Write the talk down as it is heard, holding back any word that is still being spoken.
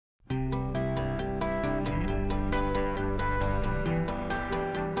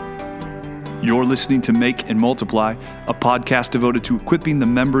You're listening to Make and Multiply, a podcast devoted to equipping the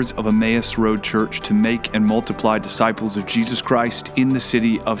members of Emmaus Road Church to make and multiply disciples of Jesus Christ in the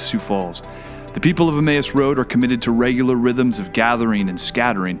city of Sioux Falls. The people of Emmaus Road are committed to regular rhythms of gathering and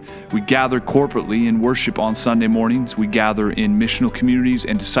scattering. We gather corporately in worship on Sunday mornings. We gather in missional communities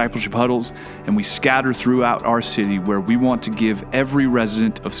and discipleship huddles, and we scatter throughout our city where we want to give every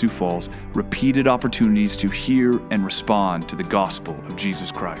resident of Sioux Falls repeated opportunities to hear and respond to the gospel of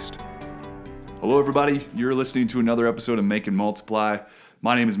Jesus Christ. Hello, everybody. You're listening to another episode of Make and Multiply.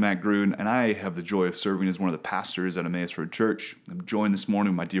 My name is Matt Gruen, and I have the joy of serving as one of the pastors at Emmaus Road Church. I'm joined this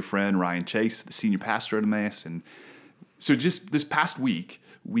morning with my dear friend, Ryan Chase, the senior pastor at Emmaus. And so just this past week,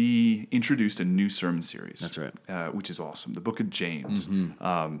 we introduced a new sermon series. That's right. Which is awesome, the book of James. And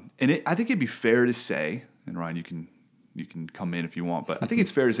I think it'd be fair to say, and Ryan, you can come in if you want, but I think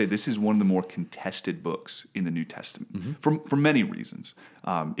it's fair to say this is one of the more contested books in the New Testament for many reasons.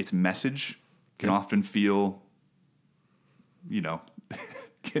 Its message can often feel,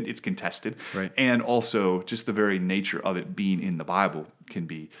 it's contested. Right. And also just the very nature of it being in the Bible can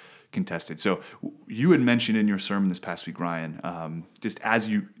be contested. So you had mentioned in your sermon this past week, Ryan, just as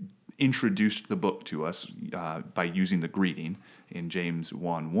you introduced the book to us by using the greeting in James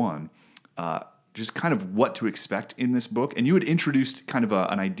 1:1, just kind of what to expect in this book. And you had introduced kind of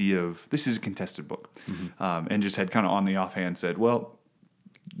an idea of this is a contested book, and just had kind of on the offhand said, well,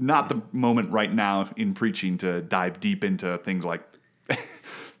 not the moment right now in preaching to dive deep into things like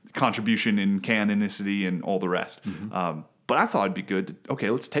contribution and canonicity and all the rest. But I thought it'd be good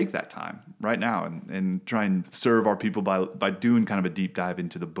to, let's take that time right now and try and serve our people by doing kind of a deep dive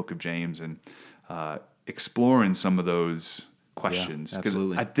into the book of James and exploring some of those questions. Because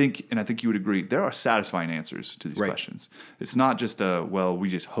I think you would agree, there are satisfying answers to these questions. It's not just we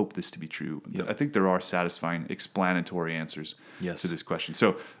just hope this to be true. Yep. I think there are satisfying explanatory answers to this question.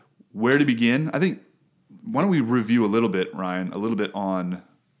 So where to begin? I think, why don't we review a little bit, Ryan, on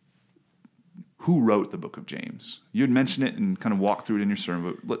who wrote the book of James? You had mentioned it and kind of walked through it in your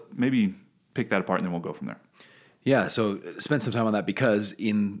sermon, but maybe pick that apart and then we'll go from there. Yeah, so spend some time on that because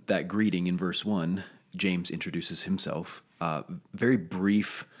in that greeting in verse 1, James introduces himself. Very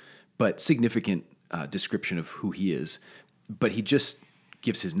brief but significant description of who he is. But he just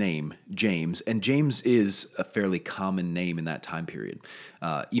gives his name, James. And James is a fairly common name in that time period.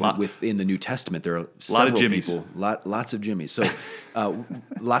 Even within the New Testament, there are several people. Lots of Jimmies. So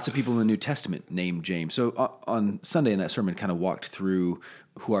lots of people in the New Testament named James. So on Sunday in that sermon, kind of walked through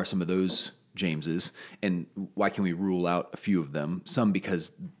who are some of those Jameses, and why can we rule out a few of them? Some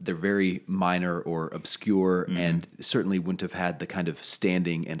because they're very minor or obscure, and certainly wouldn't have had the kind of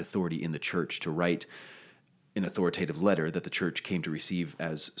standing and authority in the church to write an authoritative letter that the church came to receive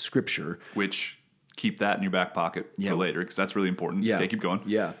as scripture. Which, keep that in your back pocket for later, because that's really important. Yeah. Okay, keep going.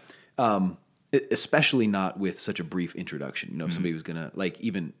 Yeah. Especially not with such a brief introduction. If somebody was going to, like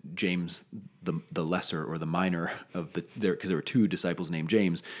even James, the lesser or the minor of because there were two disciples named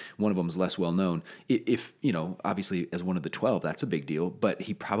James, one of them is less well known. If, obviously as one of the 12, that's a big deal, but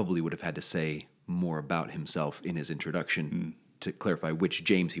he probably would have had to say more about himself in his introduction to clarify which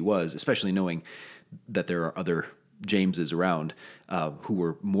James he was, especially knowing that there are other Jameses around who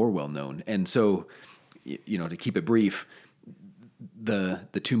were more well known. And so, to keep it brief, the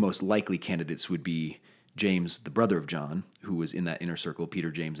two most likely candidates would be James, the brother of John, who was in that inner circle,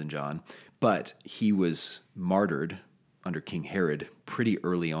 Peter, James, and John, but he was martyred under King Herod pretty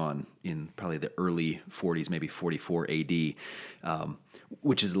early on in probably the early 40s, maybe 44 AD,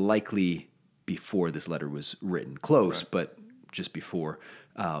 which is likely before this letter was written. Close, right, but just before.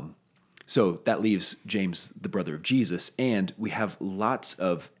 So that leaves James, the brother of Jesus, and we have lots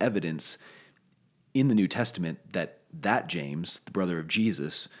of evidence in the New Testament that James, the brother of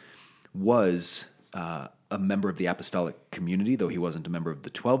Jesus, was a member of the apostolic community, though he wasn't a member of the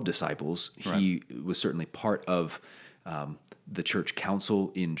 12 disciples. Right. He was certainly part of the church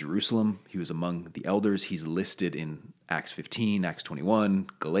council in Jerusalem. He was among the elders. He's listed in Acts 15, Acts 21,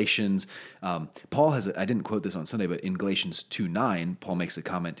 Galatians. Paul has, I didn't quote this on Sunday, but in Galatians 2:9, Paul makes a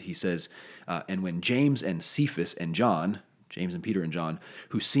comment. He says, and when James and Cephas and John, James and Peter and John,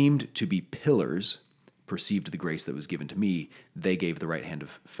 who seemed to be pillars, perceived the grace that was given to me, they gave the right hand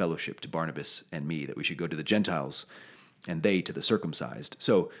of fellowship to Barnabas and me, that we should go to the Gentiles, and they to the circumcised.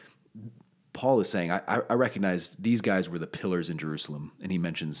 So Paul is saying, I recognize these guys were the pillars in Jerusalem, and he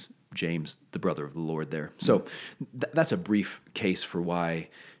mentions James, the brother of the Lord there. So that's a brief case for why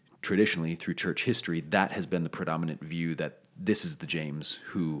traditionally through church history, that has been the predominant view, that this is the James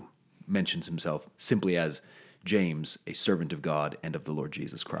who mentions himself simply as James, a servant of God and of the Lord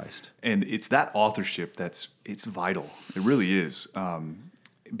Jesus Christ. And it's that authorship it's vital. It really is.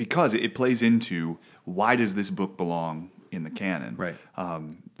 because it plays into why does this book belong in the canon? Right.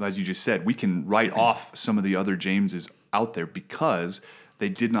 As you just said, we can write off some of the other Jameses out there because they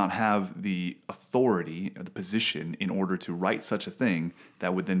did not have the authority or the position in order to write such a thing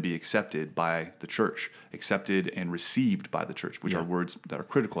that would then be accepted by the church, accepted and received by the church, which are words that are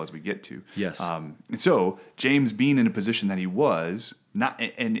critical as we get to. Yes. And so James being in a position that he was, not,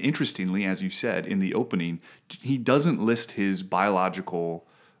 and interestingly, as you said in the opening, he doesn't list his biological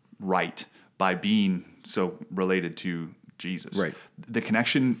right by being so related to Jesus. Right. The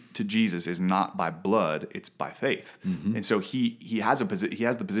connection to Jesus is not by blood; it's by faith. Mm-hmm. And so he has the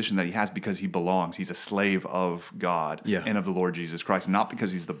position that he has because he belongs. He's a slave of God and of the Lord Jesus Christ, not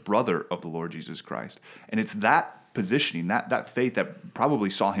because he's the brother of the Lord Jesus Christ. And it's that positioning, that faith that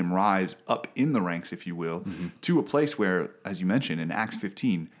probably saw him rise up in the ranks, if you will, to a place where, as you mentioned in Acts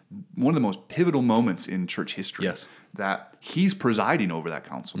 15, one of the most pivotal moments in church history. Yes. That he's presiding over that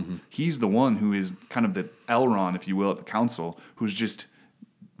council. He's the one who is kind of the Elron, if you will, at the council, who's just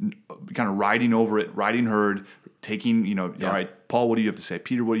kind of riding over it, riding herd, taking, all right, Paul, what do you have to say?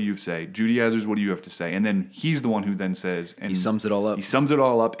 Peter, what do you have to say? Judaizers, what do you have to say? And then he's the one who then says, and he sums it all up. He sums it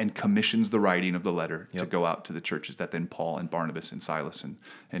all up and commissions the writing of the letter to go out to the churches that then Paul and Barnabas and Silas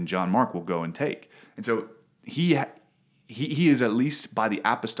and John Mark will go and take. And so he is, at least by the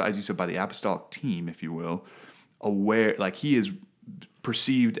as you said, by the apostolic team, if you will, aware, like he is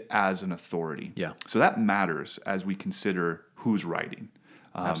perceived as an authority. Yeah. So that matters as we consider who's writing.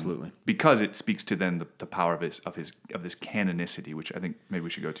 Absolutely. Because it speaks to then the power of this canonicity, which I think maybe we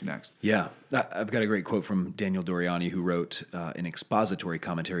should go to next. Yeah. I've got a great quote from Daniel Doriani, who wrote an expository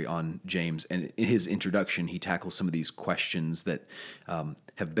commentary on James. And in his introduction, he tackles some of these questions that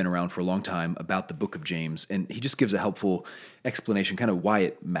have been around for a long time about the book of James. And he just gives a helpful explanation, kind of why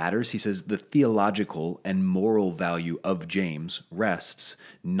it matters. He says, the theological and moral value of James rests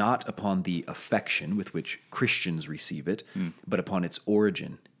not upon the affection with which Christians receive it, but upon its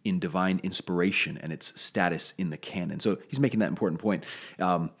origin in divine inspiration and its status in the canon. So he's making that important point.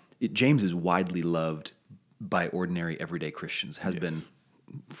 James is widely loved by ordinary, everyday Christians, has been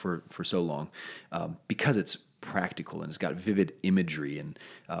for so long, because it's practical and it's got vivid imagery, and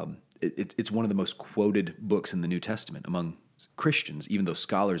it's one of the most quoted books in the New Testament among Christians, even though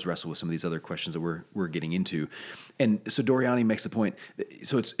scholars wrestle with some of these other questions that we're getting into. And so Doriani makes the point,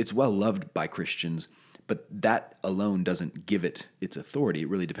 so it's well loved by Christians, but that alone doesn't give it its authority. It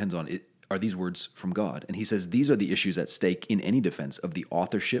really depends on it. Are these words from God? And he says these are the issues at stake in any defense of the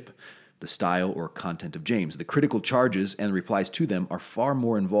authorship, the style, or content of James. The critical charges and the replies to them are far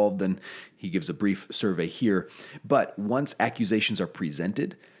more involved than he gives a brief survey here. But once accusations are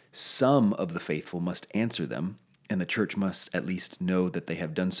presented, some of the faithful must answer them, and the church must at least know that they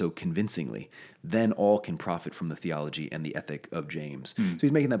have done so convincingly. Then all can profit from the theology and the ethic of James. So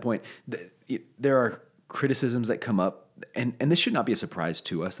he's making that point. There are criticisms that come up, and this should not be a surprise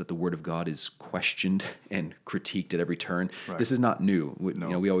to us that the Word of God is questioned and critiqued at every turn. Right. This is not new.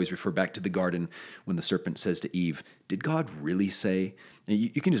 No. We always refer back to the garden when the serpent says to Eve, "Did God really say?" And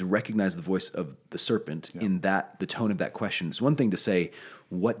you can just recognize the voice of the serpent in the tone of that question. It's one thing to say,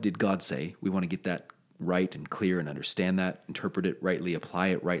 "What did God say?" We want to get that right and clear and understand that, interpret it rightly, apply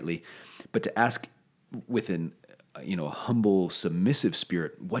it rightly. But to ask with a humble, submissive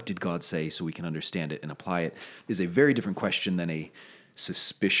spirit, what did God say, so we can understand it and apply it, is a very different question than a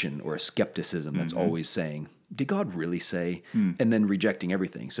suspicion or a skepticism that's always saying, did God really say? And then rejecting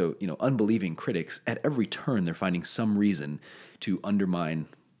everything. So, unbelieving critics, at every turn, they're finding some reason to undermine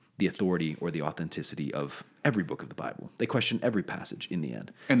the authority or the authenticity of every book of the Bible. They question every passage in the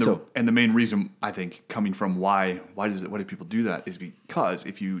end. And the main reason, I think, coming from why do people do that is because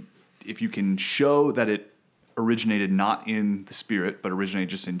if you can show that it originated not in the Spirit, but originated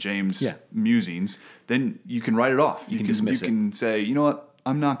just in James' musings, then you can write it off. You can dismiss it. You can say, you know what,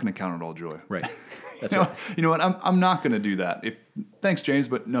 I'm not going to count it all joy. Right. That's right. You know what, I'm not going to do that. Thanks, James,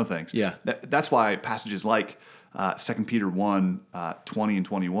 but no thanks. Yeah. That's why passages like 2 Peter 1, 20 and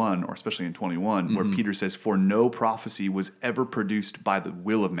 21, or especially in 21, where Peter says, "For no prophecy was ever produced by the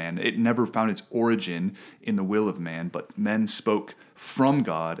will of man. It never found its origin in the will of man, but men spoke from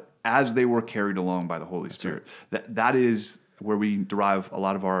God as they were carried along by the Holy Spirit." Right. That is where we derive a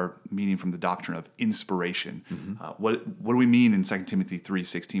lot of our meaning from the doctrine of inspiration. What do we mean in 2 Timothy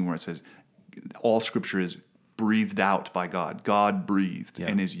 3:16, where it says, all Scripture is breathed out by God. God breathed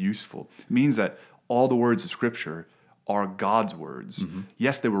and is useful. It means that all the words of Scripture are God's words.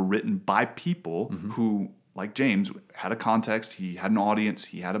 Yes, they were written by people who, like James, had a context. He had an audience.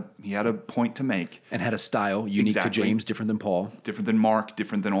 He had a point to make, and had a style unique to James, different than Paul, different than Mark,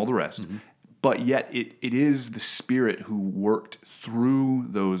 different than all the rest. but yet it is the Spirit who worked through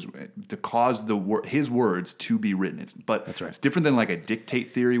those to cause his words to be written. That's right. It's different than like a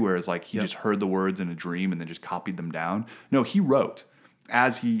dictate theory, where it's like he just heard the words in a dream and then just copied them down. No, he wrote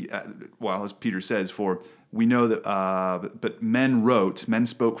as as Peter says, for we know that, but men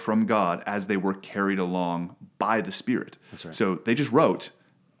spoke from God as they were carried along by the Spirit. That's right. So they just wrote,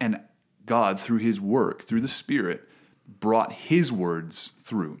 and God, through his work, through the Spirit, brought his words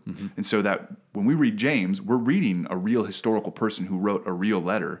through. Mm-hmm. And so that when we read James, we're reading a real historical person who wrote a real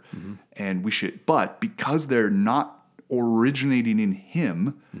letter, and but because they're not originating in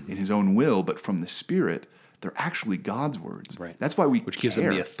him, in his own will, but from the Spirit, they're actually God's words. Right. That's why Which gives them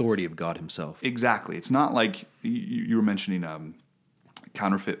the authority of God himself. Exactly. It's not like you were mentioning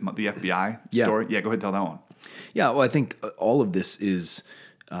counterfeit, the FBI story. Yeah, go ahead and tell that one. Yeah, well, I think all of this is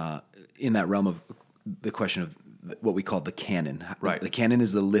in that realm of the question of what we call the canon. Right. The canon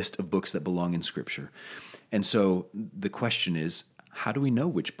is the list of books that belong in Scripture. And so the question is, how do we know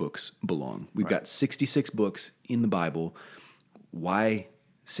which books belong? We've got 66 books in the Bible. Why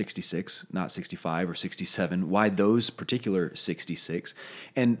 66, not 65 or 67? Why those particular 66?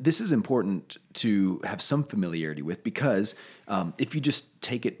 And this is important to have some familiarity with, because if you just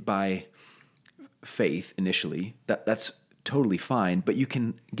take it by faith initially, that's totally fine, but you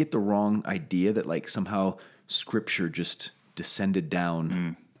can get the wrong idea that like somehow Scripture just descended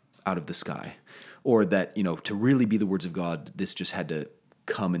down out of the sky, or that, to really be the words of God, this just had to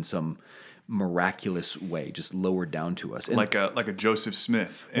come in some miraculous way, just lowered down to us. And like a Joseph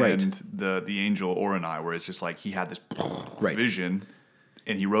Smith and the angel Oronai, where it's just like he had this vision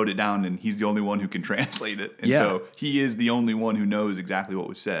and he wrote it down, and he's the only one who can translate it. And so he is the only one who knows exactly what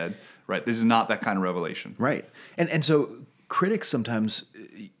was said. Right. This is not that kind of revelation. Right. And so critics sometimes,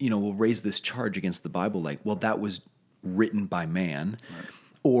 will raise this charge against the Bible, like, well, that was written by man. Right.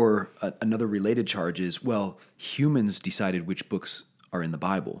 Or another related charge is, well, humans decided which books are in the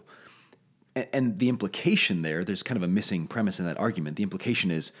Bible. And the implication there's kind of a missing premise in that argument. The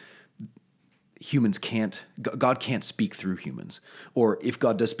implication is God can't speak through humans. Or if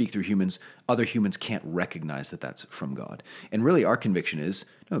God does speak through humans, other humans can't recognize that that's from God. And really our conviction is,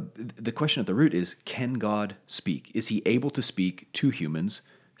 no, the question at the root is, can God speak? Is he able to speak to humans,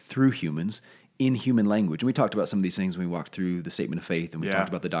 through humans, in human language? And we talked about some of these things when we walked through the statement of faith, and we talked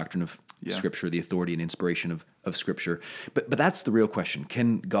about the doctrine of Scripture, the authority and inspiration of Scripture. But that's the real question.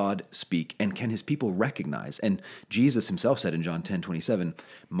 Can God speak, and can his people recognize? And Jesus himself said in John 10:27,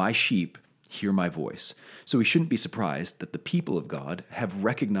 my sheep hear my voice. So we shouldn't be surprised that the people of God have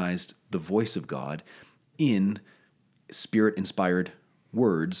recognized the voice of God in Spirit-inspired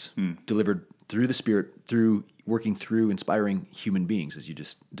words delivered through the Spirit, through working through inspiring human beings, as you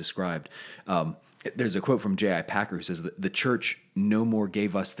just described. There's a quote from J.I. Packer who says that the church no more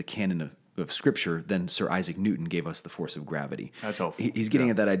gave us the canon of Scripture than Sir Isaac Newton gave us the force of gravity. That's helpful. He's getting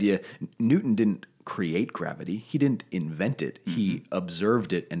at that idea. Newton didn't create gravity. He didn't invent it. He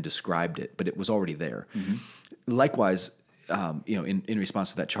observed it and described it, but it was already there. Likewise, in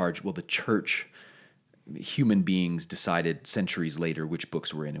response to that charge, well, the church, human beings decided centuries later which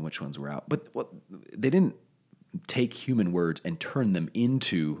books were in and which ones were out. But they didn't take human words and turn them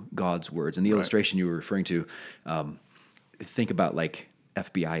into God's words. And the illustration you were referring to, think about like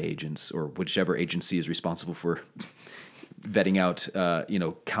FBI agents or whichever agency is responsible for vetting out,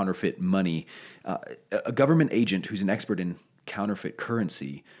 counterfeit money. A government agent who's an expert in counterfeit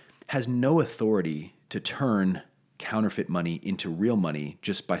currency has no authority to turn counterfeit money into real money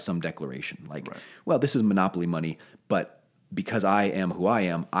just by some declaration. Like, well, this is monopoly money, but because I am who I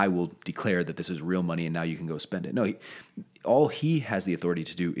am, I will declare that this is real money and now you can go spend it. No, all he has the authority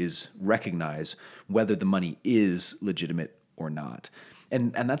to do is recognize whether the money is legitimate or not.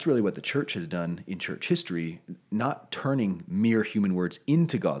 And that's really what the church has done in church history, not turning mere human words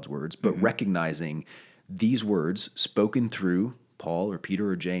into God's words, but recognizing these words spoken through Paul or Peter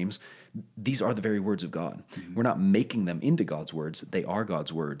or James, these are the very words of God. We're not making them into God's words. They are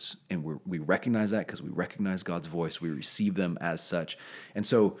God's words. And we recognize that because we recognize God's voice. We receive them as such. And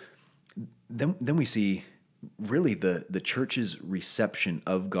so then we see really the church's reception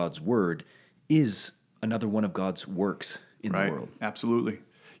of God's word is another one of God's works in the world. Absolutely.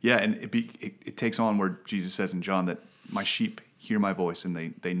 Yeah, and it takes on where Jesus says in John that my sheep hear my voice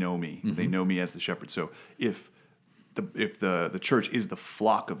and they know me. They know me as the shepherd. So if the church is the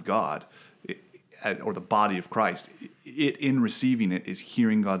flock of God, or the body of Christ, it in receiving it is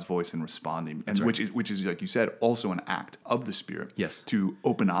hearing God's voice and responding, and which is like you said, also an act of the Spirit. Yes. To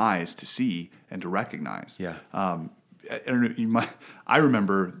open eyes to see and to recognize. Yeah. I don't know. I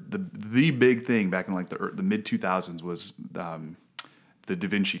remember the big thing back in like the mid 2000s was the Da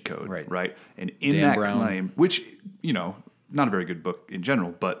Vinci Code, Right. right? And in Dan that Brown. claim, which, not a very good book in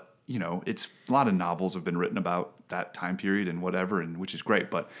general, but, it's a lot of novels have been written about that time period and whatever, and which is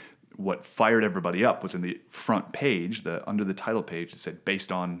great. But what fired everybody up was in the front page, under the title page, it said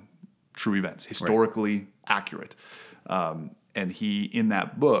based on true events, historically accurate. And he, in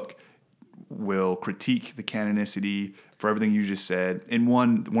that book, will critique the canonicity for everything you just said. And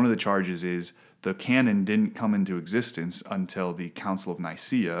one of the charges is the canon didn't come into existence until the Council of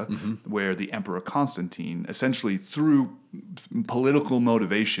Nicaea, where the Emperor Constantine, essentially through political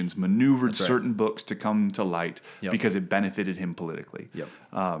motivations, maneuvered certain books to come to light because it benefited him politically. Yep.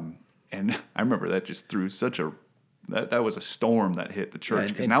 And I remember that just threw that was a storm that hit the church,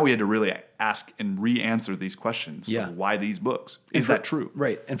 because and now we had to really ask and re-answer these questions of why these books. Is that true?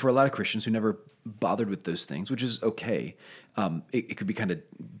 Right. And for a lot of Christians who never bothered with those things, which is okay, it could be kind of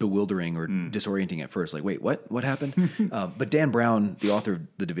bewildering or disorienting at first. Like, wait, what happened? But Dan Brown, the author of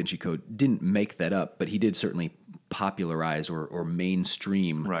the Da Vinci Code, didn't make that up, but he did certainly popularize or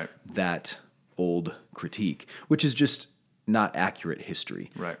mainstream that old critique, which is just not accurate history.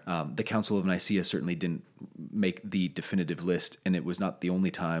 Right. The Council of Nicaea certainly didn't make the definitive list, and it was not the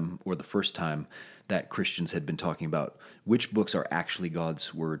only time or the first time that Christians had been talking about which books are actually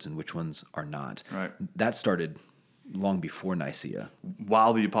God's words and which ones are not. Right. That started long before Nicaea.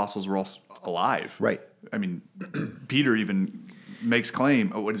 While the apostles were all alive. Right. I mean, Peter even makes claim.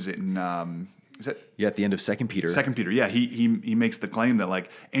 What is it? Is that Yeah, at the end of 2 Peter. 2 Peter? Yeah, he makes the claim that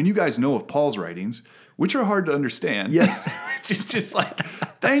and you guys know of Paul's writings, which are hard to understand. Yes. just like,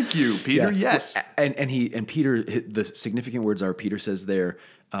 thank you, Peter. Yeah. Yes. And Peter, the significant words are, Peter says there,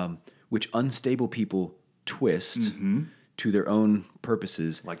 which unstable people twist to their own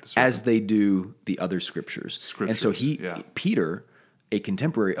purposes, Like the serpent. as they do the other scriptures. And so Peter, a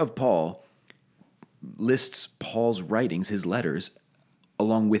contemporary of Paul, lists Paul's writings, his letters,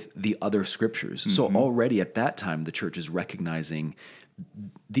 along with the other scriptures. So already at that time, the church is recognizing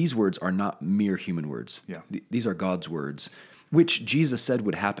these words are not mere human words. Yeah. These are God's words, which Jesus said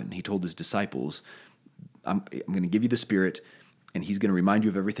would happen. He told his disciples, I'm going to give you the Spirit, and he's going to remind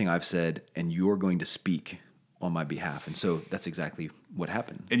you of everything I've said, and you're going to speak on my behalf. And so that's exactly what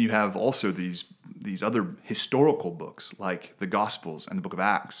happened. And you have also these other historical books like the Gospels and the Book of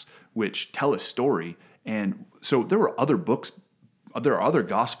Acts, which tell a story. And so there were other books. There are other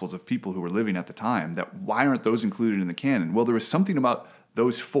Gospels of people who were living at the time. Why aren't those included in the canon? Well, there was something about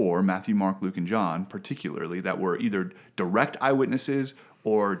those four, Matthew, Mark, Luke, and John, particularly, that were either direct eyewitnesses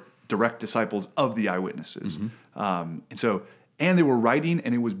or direct disciples of the eyewitnesses. And they were writing,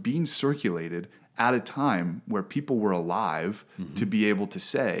 and it was being circulated at a time where people were alive to be able to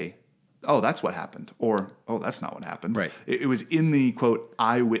say, oh, that's what happened, or, oh, that's not what happened. Right. It was in the, quote,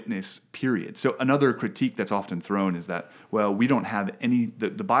 eyewitness period. So another critique that's often thrown is that, well, we don't have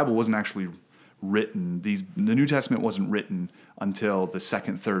the Bible wasn't actually written, the New Testament wasn't written until the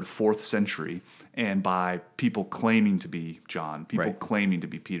 2nd, 3rd, 4th century, and by people claiming to be John, people claiming to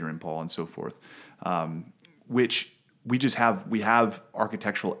be Peter and Paul, and so forth, which we have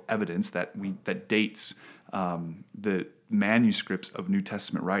architectural evidence that dates the manuscripts of New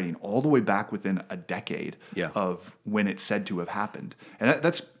Testament writing all the way back within a decade of when it's said to have happened. And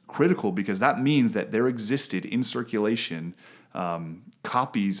that's critical, because that means that there existed in circulation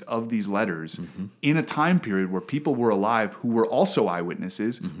copies of these letters in a time period where people were alive who were also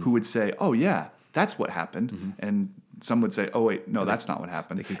eyewitnesses who would say, oh yeah, that's what happened. And some would say, oh wait, no, that's not what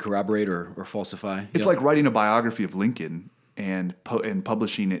happened. They could corroborate or falsify. It's like writing a biography of Lincoln and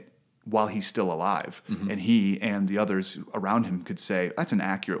publishing it while he's still alive, and he and the others around him could say that's an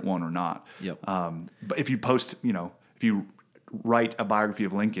accurate one or not. Yep. But if you write a biography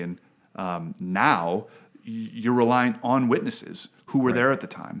of Lincoln now, you're relying on witnesses who were there at the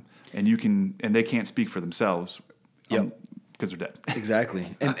time, and they can't speak for themselves because they're dead.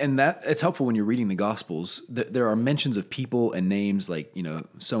 Exactly. And that it's helpful when you're reading the Gospels. There are mentions of people and names like,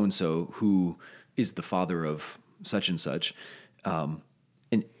 so-and-so who is the father of such and such. And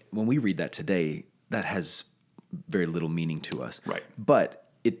when we read that today, that has very little meaning to us. Right. But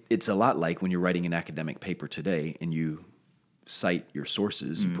it's a lot like when you're writing an academic paper today and you cite your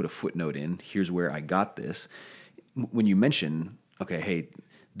sources, you put a footnote in, here's where I got this. When you mention, okay, hey,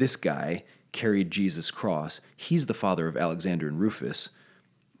 this guy carried Jesus' cross, he's the father of Alexander and Rufus.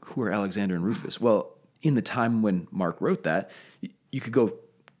 Who are Alexander and Rufus? Well, in the time when Mark wrote that, you could go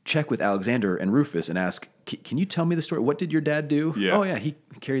check with Alexander and Rufus and ask, can you tell me the story? What did your dad do? Yeah. Oh, yeah, he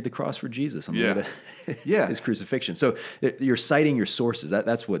carried the cross for Jesus on the way to his crucifixion. So you're citing your sources.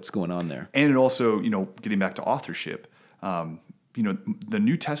 That's what's going on there. And it also, getting back to authorship, the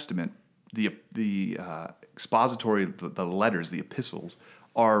New Testament, the expository, the letters, the epistles,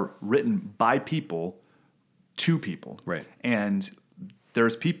 are written by people to people. Right. And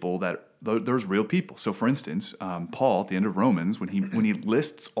there's people there's real people. So, for instance, Paul at the end of Romans, when he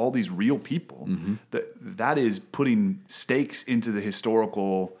lists all these real people, that is putting stakes into the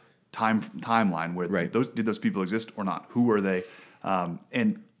historical timeline where did those people exist or not? Who were they?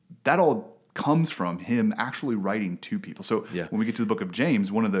 And that all comes from him actually writing to people. So when we get to the book of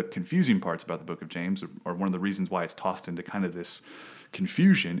James, one of the confusing parts about the book of James, or one of the reasons why it's tossed into kind of this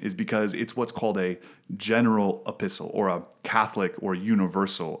confusion, is because it's what's called a general epistle or a Catholic or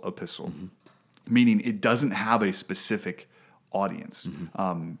universal epistle, meaning it doesn't have a specific audience.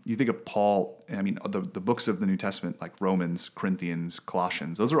 You think of Paul, I mean, the books of the New Testament, like Romans, Corinthians,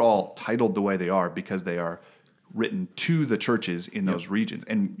 Colossians, those are all titled the way they are because they are written to the churches in those regions.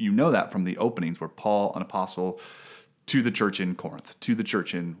 And you know that from the openings where Paul, an apostle, to the church in Corinth, to the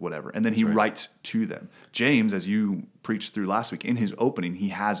church in whatever. And then he writes to them. James, as you preached through last week, in his opening, he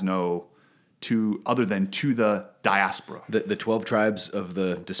has no other than to the diaspora. The 12 tribes of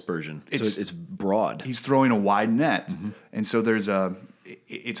the dispersion. So it's broad. He's throwing a wide net. And so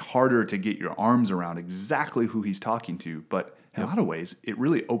it's harder to get your arms around exactly who he's talking to. But in a lot of ways, it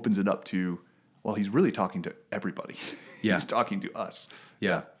really opens it up to, well, he's really talking to everybody. He's talking to us.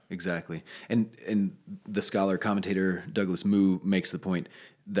 Yeah, exactly. And the scholar commentator Douglas Moo makes the point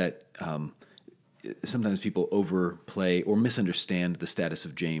that sometimes people overplay or misunderstand the status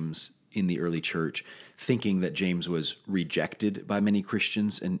of James in the early church, thinking that James was rejected by many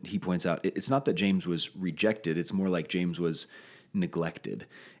Christians. And he points out it's not that James was rejected, it's more like James was neglected.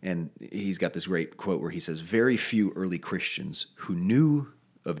 And he's got this great quote where he says, very few early Christians who knew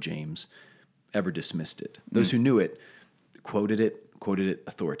of James ever dismissed it. Those who knew it quoted it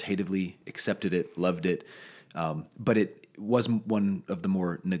authoritatively, accepted it, loved it, but it was one of the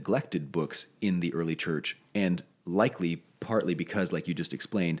more neglected books in the early church, and likely partly because, like you just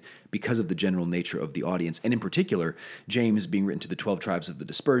explained, because of the general nature of the audience, and in particular, James being written to the 12 tribes of the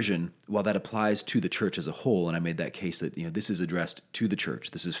dispersion, while that applies to the church as a whole, and I made that case that this is addressed to the church,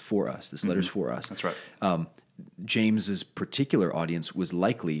 this is for us, this letter's for us. That's right. James's particular audience was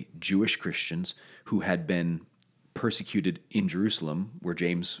likely Jewish Christians who had been persecuted in Jerusalem, where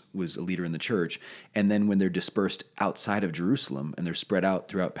James was a leader in the church, and then when they're dispersed outside of Jerusalem and they're spread out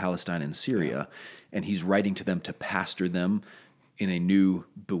throughout Palestine and Syria, and he's writing to them to pastor them in a new,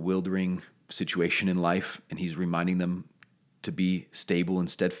 bewildering situation in life, and he's reminding them to be stable and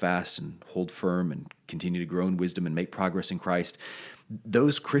steadfast and hold firm and continue to grow in wisdom and make progress in Christ.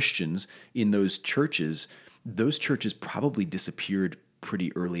 Those Christians in those churches probably disappeared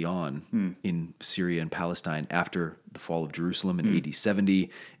pretty early on in Syria and Palestine after the fall of Jerusalem in AD 70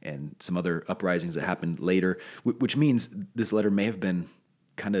 and some other uprisings that happened later, which means this letter may have been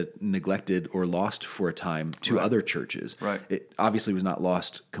kind of neglected or lost for a time to other churches. Right. It obviously was not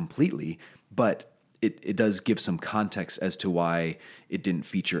lost completely, but it does give some context as to why it didn't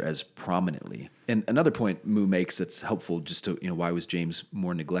feature as prominently. And another point Moo makes that's helpful just to, why was James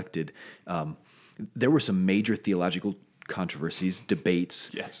more neglected? There were some major theological controversies,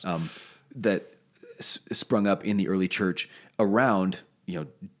 debates that sprung up in the early church around,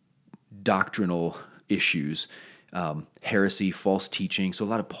 doctrinal issues, heresy, false teaching. So a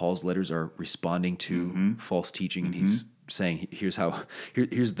lot of Paul's letters are responding to false teaching, and he's saying, here's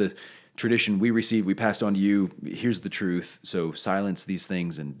the tradition we received, we passed on to you. Here's the truth. So silence these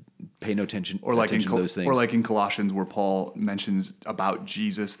things and pay no attention, to those things. Or like in Colossians, where Paul mentions about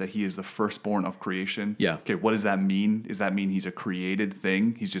Jesus that he is the firstborn of creation. Yeah. Okay, what does that mean? Does that mean he's a created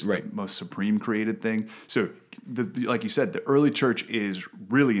thing? He's just the most supreme created thing? So, like you said, the early church is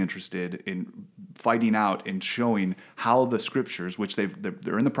really interested in fighting out and showing how the scriptures, which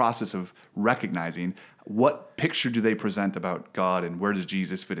they're in the process of recognizing, what picture do they present about God and where does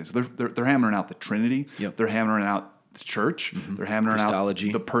Jesus fit in? So they're hammering out the Trinity. Yep. They're hammering out the church. They're hammering Christology.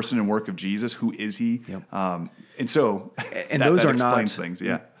 out the person and work of Jesus. Who is he? Yep. And so and those are not things.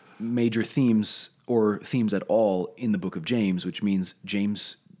 Major themes or themes at all in the book of James, which means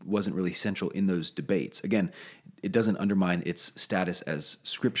James wasn't really central in those debates. Again, it doesn't undermine its status as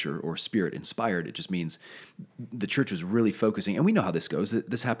scripture or spirit inspired. It just means the church was really focusing, and we know how this goes.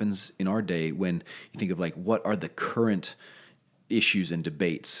 This happens in our day when you think of what are the current issues and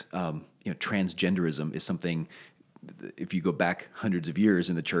debates. Transgenderism is something, if you go back hundreds of years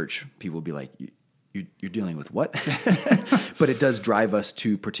in the church, people will be like, you're dealing with what? But it does drive us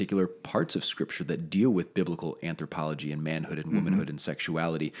to particular parts of Scripture that deal with biblical anthropology and manhood and womanhood and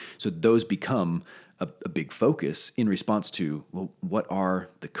sexuality. So those become a big focus in response to, well, what are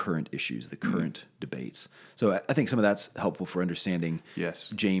the current issues, the current debates? So I think some of that's helpful for understanding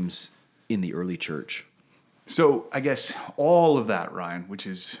James in the early church. So I guess all of that, Ryan, which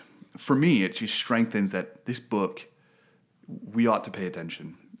is, for me, it just strengthens that this book, we ought to pay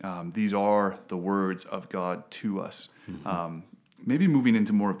attention. These are the words of God to us. Maybe moving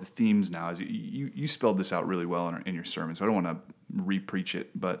into more of the themes now, as you spelled this out really well in your sermon, so I don't want to re-preach it,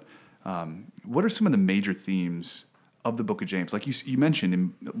 but what are some of the major themes of the book of James? Like you mentioned,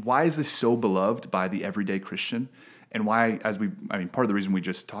 and why is this so beloved by the everyday Christian? And why, part of the reason we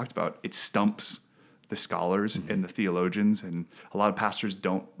just talked about, it stumps the scholars and the theologians, and a lot of pastors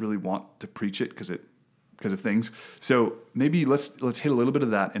don't really want to preach it because of things. So maybe let's hit a little bit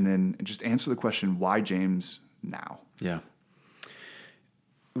of that, and then just answer the question, why James now? Yeah.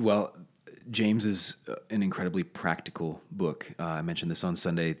 Well, James is an incredibly practical book. I mentioned this on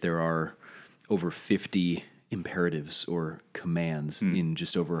Sunday. There are over 50 imperatives or commands in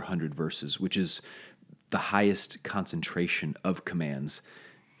just over 100 verses, which is the highest concentration of commands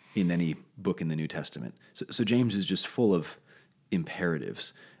in any book in the New Testament. So James is just full of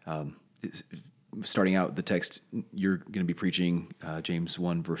imperatives. Starting out the text, you're going to be preaching James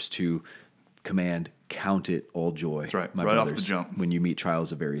 1, verse 2, command, count it all joy. That's right, my right brothers, off the jump. when you meet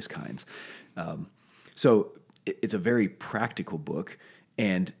trials of various kinds. So it's a very practical book,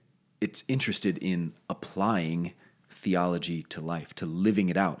 and it's interested in applying theology to life, to living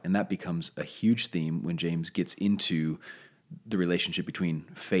it out. And that becomes a huge theme when James gets into the relationship between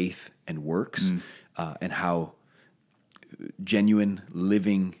faith and works, and how genuine,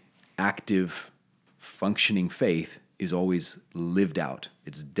 living, active, functioning faith is always lived out.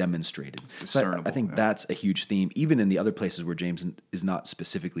 It's demonstrated. It's discernible. I think that's a huge theme, even in the other places where James is not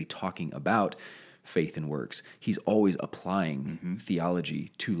specifically talking about faith and works. He's always applying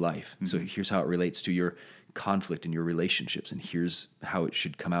theology to life. So here's how it relates to your conflict in your relationships, and here's how it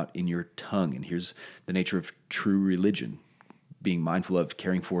should come out in your tongue, and here's the nature of true religion, being mindful of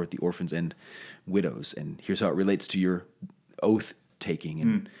caring for the orphans and widows, and here's how it relates to your oath taking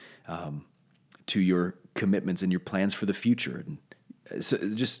and to your commitments and your plans for the future. And so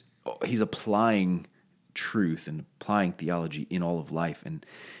just he's applying truth and applying theology in all of life, and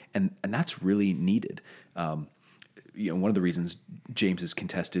that's really needed. One of the reasons James is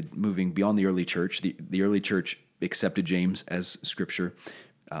contested, moving beyond the early church, the early church accepted James as scripture.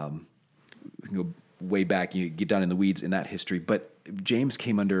 We can go way back, you get down in the weeds in that history, but James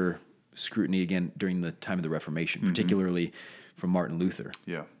came under scrutiny again during the time of the Reformation, particularly from Martin Luther.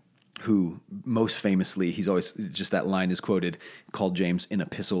 Yeah. Who most famously, he's always, just that line is quoted, called James an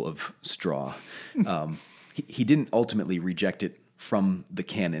epistle of straw. He didn't ultimately reject it from the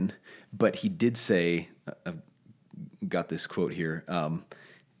canon, but he did say, I've got this quote here,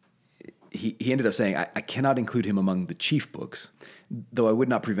 he ended up saying, I cannot include him among the chief books, though I would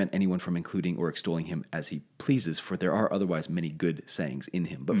not prevent anyone from including or extolling him as he pleases, for there are otherwise many good sayings in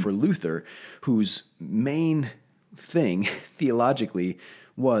him. But for Luther, whose main thing theologically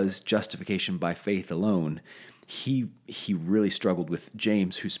was justification by faith alone, he really struggled with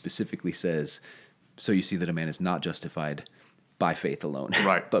James, who specifically says, so you see that a man is not justified by faith alone,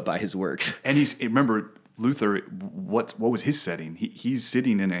 right, but by his works. And remember, Luther, what was his setting? He's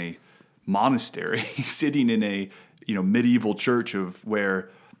sitting in a monastery. He's sitting in a medieval church of where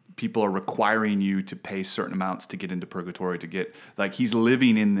people are requiring you to pay certain amounts to get into purgatory, to get, like, he's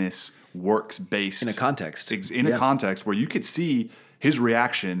living in this works-based... In a context. A context where you could see his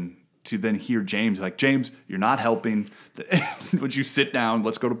reaction to then hear James, like, James, you're not helping. Would you sit down?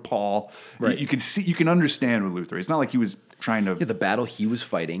 Let's go to Paul. Right. You can understand with Luther. It's not like he was trying to... Yeah, the battle he was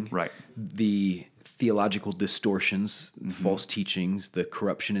fighting. Right. The theological distortions, the false teachings, the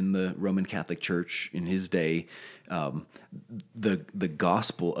corruption in the Roman Catholic Church in his day, the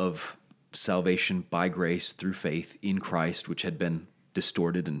gospel of salvation by grace through faith in Christ, which had been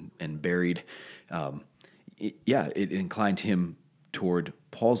distorted and buried. It inclined him toward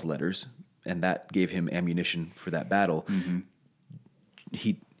Paul's letters, and that gave him ammunition for that battle.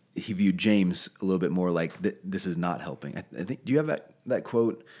 He viewed James a little bit more like this is not helping. I think. Do you have that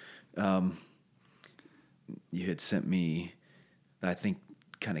quote you had sent me? That I think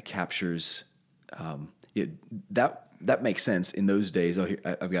kind of captures that makes sense in those days. Oh, here,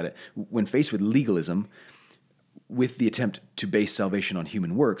 I've got it. When faced with legalism, with the attempt to base salvation on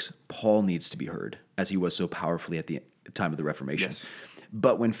human works, Paul needs to be heard, as he was so powerfully at the time of the Reformation. Yes.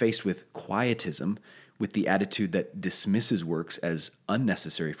 But when faced with quietism, with the attitude that dismisses works as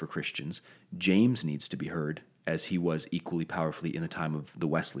unnecessary for Christians, James needs to be heard, as he was equally powerfully in the time of the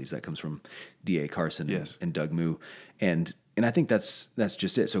Wesleys. That comes from D.A. Carson and Doug Moo. And I think that's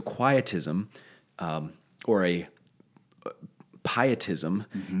just it. So quietism, or a pietism,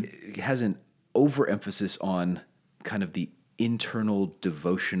 has an overemphasis on kind of the internal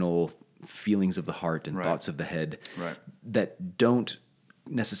devotional feelings of the heart and Right. thoughts of the head Right. that don't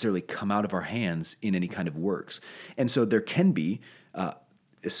necessarily come out of our hands in any kind of works. And so there can be a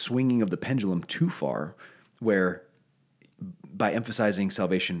swinging of the pendulum too far, where by emphasizing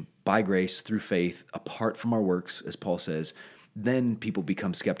salvation by grace through faith, apart from our works, as Paul says, then people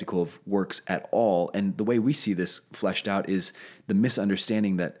become skeptical of works at all. And the way we see this fleshed out is the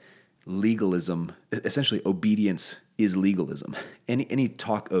misunderstanding that legalism, essentially obedience, is legalism. Any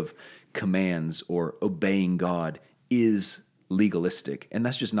talk of commands or obeying God is legalistic, and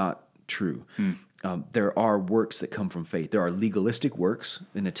that's just not true. There are works that come from faith. There are legalistic works,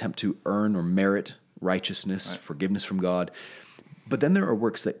 an attempt to earn or merit righteousness, forgiveness from God. But then there are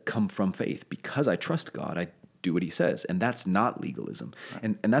works that come from faith. Because I trust God, I do what he says, and that's not legalism.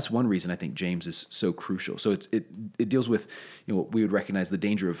 And that's one reason I think James is so crucial. So it deals with, what we would recognize the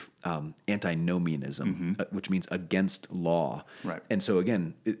danger of antinomianism, which means against law. Right. And so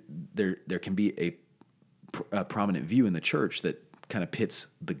again, there can be a prominent view in the church that kind of pits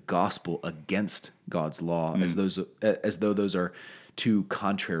the gospel against God's law as though those are two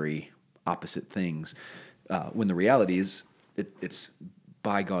contrary, opposite things. When the reality is, it's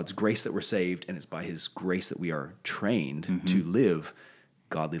by God's grace that we're saved, and it's by his grace that we are trained to live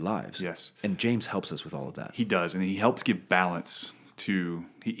godly lives. Yes. And James helps us with all of that. He does, and he helps give balance to,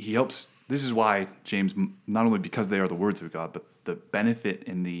 he helps, this is why James, not only because they are the words of God, but the benefit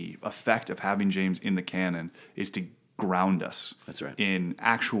and the effect of having James in the canon is to ground us. That's right. In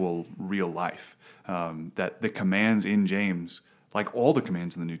actual real life. That the commands in James, like all the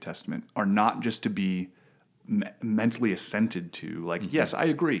commands in the New Testament, are not just to be mentally assented to, like, yes, I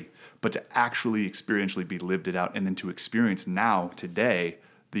agree, but to actually experientially be lived it out, and then to experience now, today,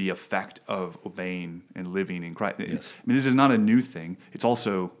 the effect of obeying and living in Christ. Yes. I mean, this is not a new thing. It's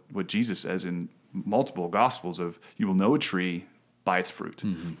also what Jesus says in multiple Gospels of, you will know a tree by its fruit.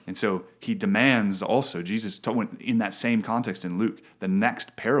 And so he demands also, Jesus told, in that same context in Luke, the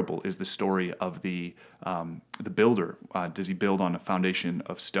next parable is the story of the builder. Does he build on a foundation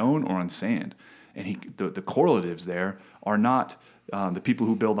of stone or on sand? And the correlatives there are not the people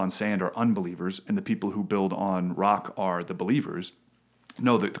who build on sand are unbelievers, and the people who build on rock are the believers.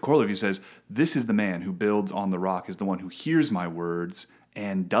 No, the correlative says, this is the man who builds on the rock, is the one who hears my words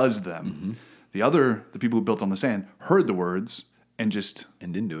and does them. The people who built on the sand heard the words and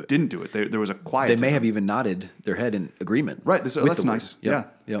didn't do it. There was a quiet. They may have even nodded their head in agreement. Right. That's nice.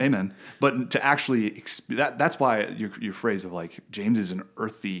 Yep. Yeah. Yep. Amen. But to actually, that's why your phrase of like, James is an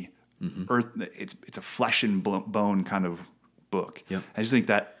earthy, it's a flesh and bone kind of book. Yep. I just think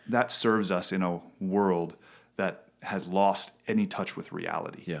that serves us in a world that has lost any touch with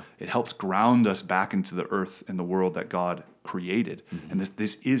reality. Yeah. It helps ground us back into the earth and the world that God created. And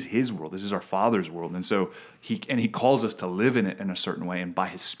this is his world. This is our Father's world. And so he calls us to live in it in a certain way. And by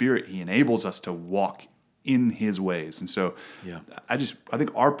his Spirit, he enables us to walk in his ways. And so I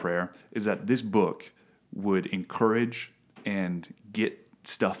think our prayer is that this book would encourage and get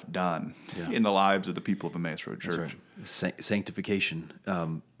stuff done in the lives of the people of Emmaus Road Church. That's right. Sanctification.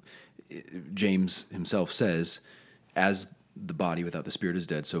 James himself says, as the body without the spirit is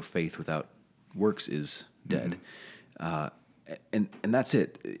dead, so faith without works is dead. And that's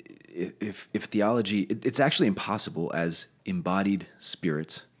it. If theology, it's actually impossible as embodied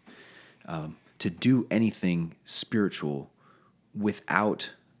spirits to do anything spiritual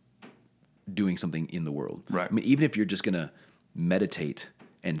without doing something in the world. Right. I mean, even if you're just going to meditate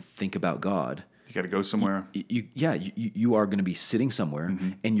and think about God, You got to go somewhere. You are going to be sitting somewhere,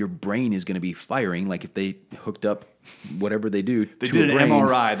 and your brain is going to be firing. Like if they hooked up whatever they do They to did a an brain,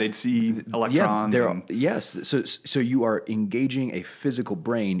 MRI, they'd see electrons. Yes. So you are engaging a physical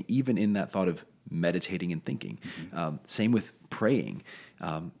brain, even in that thought of meditating and thinking. Same with praying.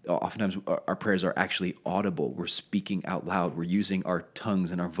 Oftentimes our prayers are actually audible. We're speaking out loud. We're using our tongues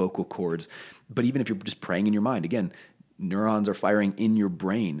and our vocal cords. But even if you're just praying in your mind, again, neurons are firing in your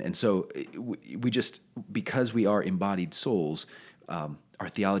brain. And so we just, because we are embodied souls, our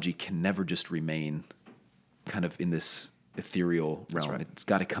theology can never just remain kind of in this ethereal realm. Right. It's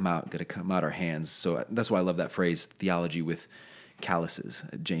got to come out our hands. So that's why I love that phrase, theology with calluses.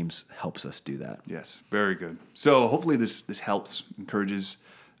 James helps us do that. Yes, very good. So hopefully this helps, encourages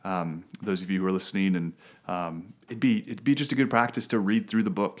those of you who are listening, and it'd be just a good practice to read through the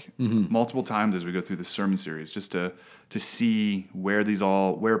book multiple times as we go through this sermon series, just to see where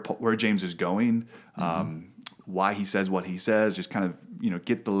James is going, why he says what he says, just kind of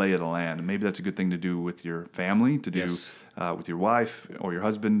get the lay of the land. And maybe that's a good thing to do with your family, to do with your wife or your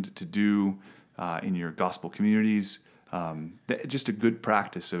husband, to do in your gospel communities. Just a good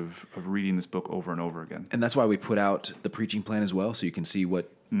practice of reading this book over and over again. And that's why we put out the preaching plan as well, so you can see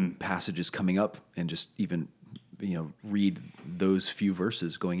what passages coming up and just even read those few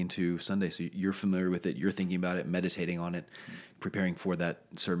verses going into Sunday. So you're familiar with it, you're thinking about it, meditating on it, preparing for that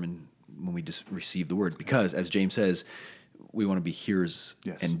sermon when we just receive the word. Because as James says, we want to be hearers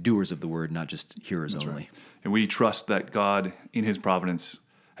and doers of the word, not just hearers only. Right. And we trust that God, in his providence,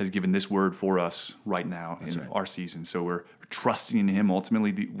 has given this word for us right now our season. So we're trusting in him.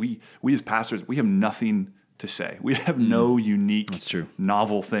 Ultimately, we as pastors, we have nothing to say. We have no unique,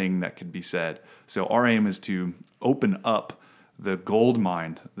 novel thing that could be said. So our aim is to open up the gold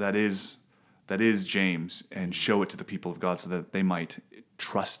mine that is James and show it to the people of God so that they might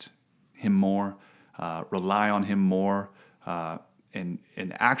trust him more, rely on him more, and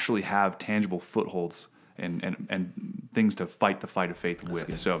actually have tangible footholds and things to fight the fight of faith with.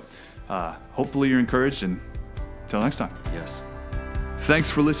 Good. So hopefully you're encouraged, and until next time. Yes. Thanks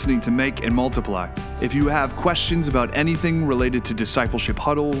for listening to Make and Multiply. If you have questions about anything related to discipleship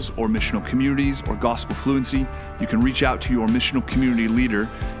huddles or missional communities or gospel fluency, you can reach out to your missional community leader.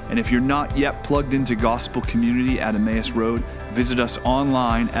 And if you're not yet plugged into gospel community at Emmaus Road, visit us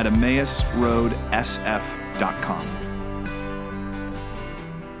online at emmausroadsf.com.